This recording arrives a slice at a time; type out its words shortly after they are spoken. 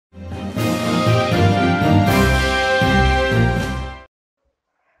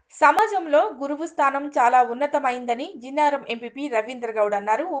సమాజంలో గురువు స్థానం చాలా ఉన్నతమైందని జిన్నారం ఎంపీపీ రవీంద్ర గౌడ్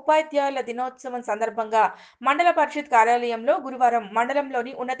అన్నారు. ఉపాధ్యాయుల దినోత్సవం సందర్భంగా మండల పరిషత్ కార్యాలయంలో గురువారం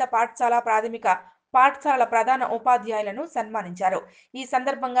మండలంలోని ఉన్నత పాఠశాల ప్రధాన ఉపాధ్యాయులను సన్మానించారు. ఈ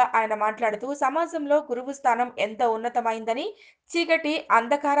సందర్భంగా ఆయన మాట్లాడుతూ సమాజంలో గురువు స్థానం ఎంత ఉన్నతమైందని, చీకటి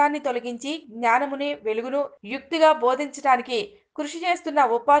అంధకారాన్ని తొలగించి జ్ఞానమునే వెలుగును యుక్తిగా బోధించడానికి కృషి చేస్తున్న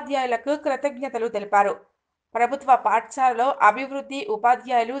ఉపాధ్యాయులకు కృతజ్ఞతలు తెలిపారు. ప్రభుత్వ పాఠశాలలో అభివృద్ధి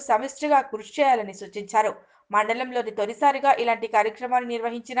ఉపాధ్యాయులు సమిష్టిగా కృషి చేయాలని సూచించారు. మండలంలోని తొలిసారిగా ఇలాంటి కార్యక్రమాన్ని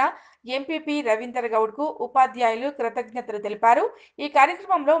నిర్వహించిన ఎంపీపీ రవీందర్ గౌడ్కు ఉపాధ్యాయులు కృతజ్ఞతలు తెలిపారు. ఈ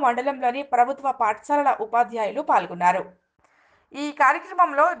కార్యక్రమంలో మండలంలోని ప్రభుత్వ పాఠశాలల ఉపాధ్యాయులు పాల్గొన్నారు. ఈ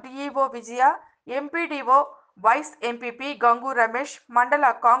కార్యక్రమంలో డిఈఓ విజయ, MPDO, vice MPP Gangu Ramesh, మండల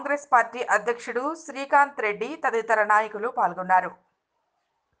కాంగ్రెస్ పార్టీ అధ్యక్షుడు శ్రీకాంత్ రెడ్డి తదితర నాయకులు పాల్గొన్నారు.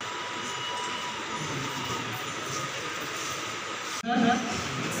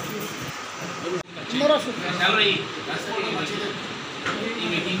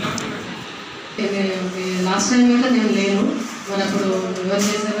 లాస్ట్ టైం కూడా నేను లేను, మరి అప్పుడు ఎవరు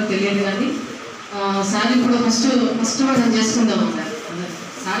చేశారో తెలియదు. కానీ సార్ ఇప్పుడు ఫస్ట్ మనం చేసుకుందాం అన్నారు.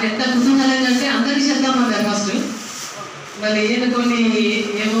 సార్ ఎంత కుతూహలంగా అంటే అందరికీ చేద్దామన్నారు ఫస్ట్. మళ్ళీ కొన్ని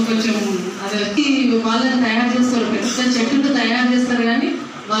ఏమో కొంచెం అది వాళ్ళని తయారు చేస్తారు, పెద్ద చెట్టును తయారు చేస్తారు. కానీ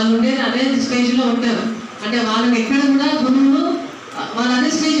వాళ్ళు ఉండేది అదే స్టేజ్లో ఉంటారు. అంటే వాళ్ళని ఎక్కడ కూడా గురువులు వాళ్ళు అదే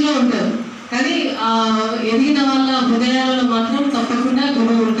స్టేజ్లో ఉంటారు. కానీ ఎదిగిన వాళ్ళ హృదయాలలో మాత్రం తప్పకుండా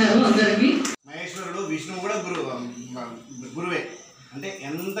గురువు ఉంటారు అందరికి. మహేశ్వరుడు విష్ణువు కూడా గురువే. అంటే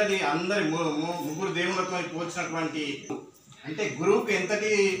ఎంతటి అందరి ముగ్గురు దేవులతో పోల్చినటువంటి అంటే గురువుకు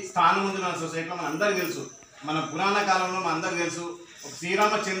ఎంతటి స్థానం ఉంది మన సొసైటీలో మన అందరికి తెలుసు. మన పురాణ కాలంలో మన అందరికి తెలుసు. ఒక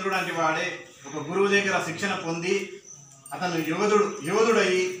శ్రీరామచంద్రుడు అంటే వాడే ఒక గురువు దగ్గర శిక్షణ పొంది అతను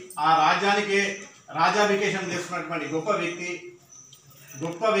యోధుడయ్యి ఆ రాజ్యానికే రాజాభిషేకం చేసుకున్నటువంటి గొప్ప వ్యక్తి.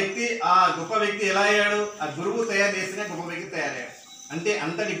 ఆ గొప్ప వ్యక్తి ఎలా అయ్యాడు? ఆ గురువు తయారు చేస్తేనే గొప్ప వ్యక్తి తయారయ్యాడు. అంటే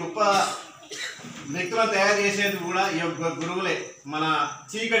అంతటి గొప్ప వ్యక్తులను తయారు చేసేది కూడా ఈ గురువులే. మన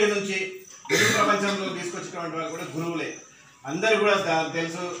చీకటి నుంచి గురువు ప్రపంచంలో తీసుకొచ్చినటువంటి వాళ్ళు కూడా గురువులే. అందరు కూడా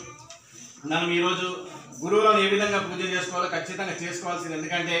తెలుసు. మనం ఈరోజు గురువులను ఏ విధంగా పూజ చేసుకోవాలో ఖచ్చితంగా చేసుకోవాల్సింది.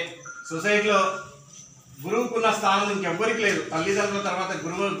 ఎందుకంటే సొసైటీలో గురువుకున్న స్థానం ఇంకెవ్వరికి లేదు. తల్లిదండ్రుల తర్వాత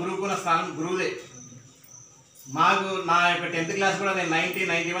గురువుకున్న స్థానం గురువుదే. నా యొక్క 10th క్లాస్ కూడా నేను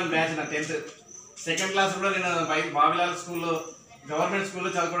 1991 బ్యాచ్. నా 10th సెకండ్ క్లాస్ కూడా నేను బావిలాల్ స్కూల్లో గవర్నమెంట్ స్కూల్లో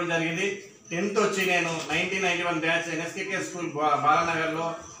చదువుకోవడం జరిగింది. 10th వచ్చి నేను 1991 బ్యాచ్ ఎన్ఎస్కేకే స్కూల్ బాలానగర్లో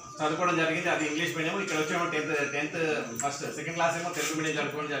చదువుకోవడం జరిగింది. అది ఇంగ్లీష్ మీడియం. ఇక్కడ వచ్చేమో 10th ఫస్ట్ సెకండ్ క్లాస్ ఏమో తెలుగు మీడియం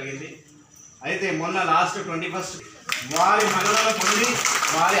చదువుకోవడం జరిగింది. అయితే మొన్న లాస్ట్ 21st వారి మన్ననలు పొంది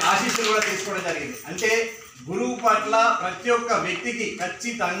వారి ఆశీస్సులు కూడా తీసుకోవడం జరిగింది. అంటే గురువు పట్ల ప్రతి ఒక్క వ్యక్తికి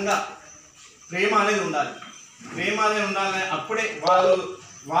ఖచ్చితంగా ప్రేమ అనేది ఉండాలి. అప్పుడే వాళ్ళు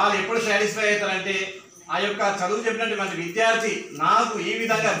ఎప్పుడు సాటిస్ఫై అవుతారంటే ఆ యొక్క చదువు చెప్పినటువంటి విద్యార్థి నాకు ఈ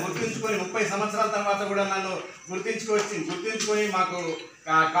విధంగా గుర్తుంచుకొని 30 సంవత్సరాల తర్వాత కూడా నన్ను గుర్తుంచుకొని మాకు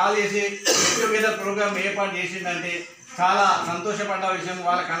కాల్ చేసి టుగెదర్ ప్రోగ్రామ్ ఏర్పాటు చేసిందంటే చాలా సంతోషపడ్డ విషయం.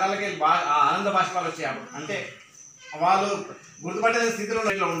 వాళ్ళ కళ్ళకి ఆనంద బాష్పాలు వచ్చాయి. అంటే వాళ్ళు గుర్తుపట్టే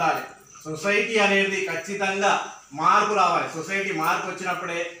స్థితిలో ఉండాలి. సొసైటీ అనేది ఖచ్చితంగా మార్పు రావాలి. సొసైటీ మార్పు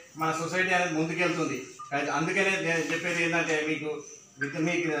వచ్చినప్పుడే మన సొసైటీ అనేది ముందుకెళ్తుంది. అందుకనే నేను చెప్పేది ఏంటంటే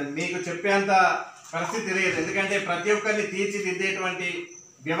మీకు చెప్పేంత పరిస్థితి లేదు. ఎందుకంటే ప్రతి ఒక్కరిని తీర్చిదిద్దేటువంటి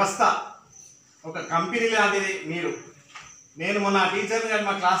వ్యవస్థ ఒక కంపెనీ లాంటిది మీరు. నేను మొన్న టీచర్ గారు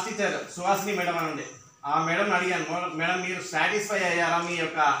మా క్లాస్ టీచర్ సుహాసిని మేడం అని ఉండే. ఆ మేడం అడిగాను, మేడం మీరు సాటిస్ఫై అయ్యారా? మీ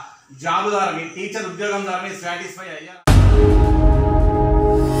యొక్క జాబ్ ద్వారా మీ టీచర్ ఉద్యోగం ద్వారా మీరు సాటిస్ఫై అయ్యారా?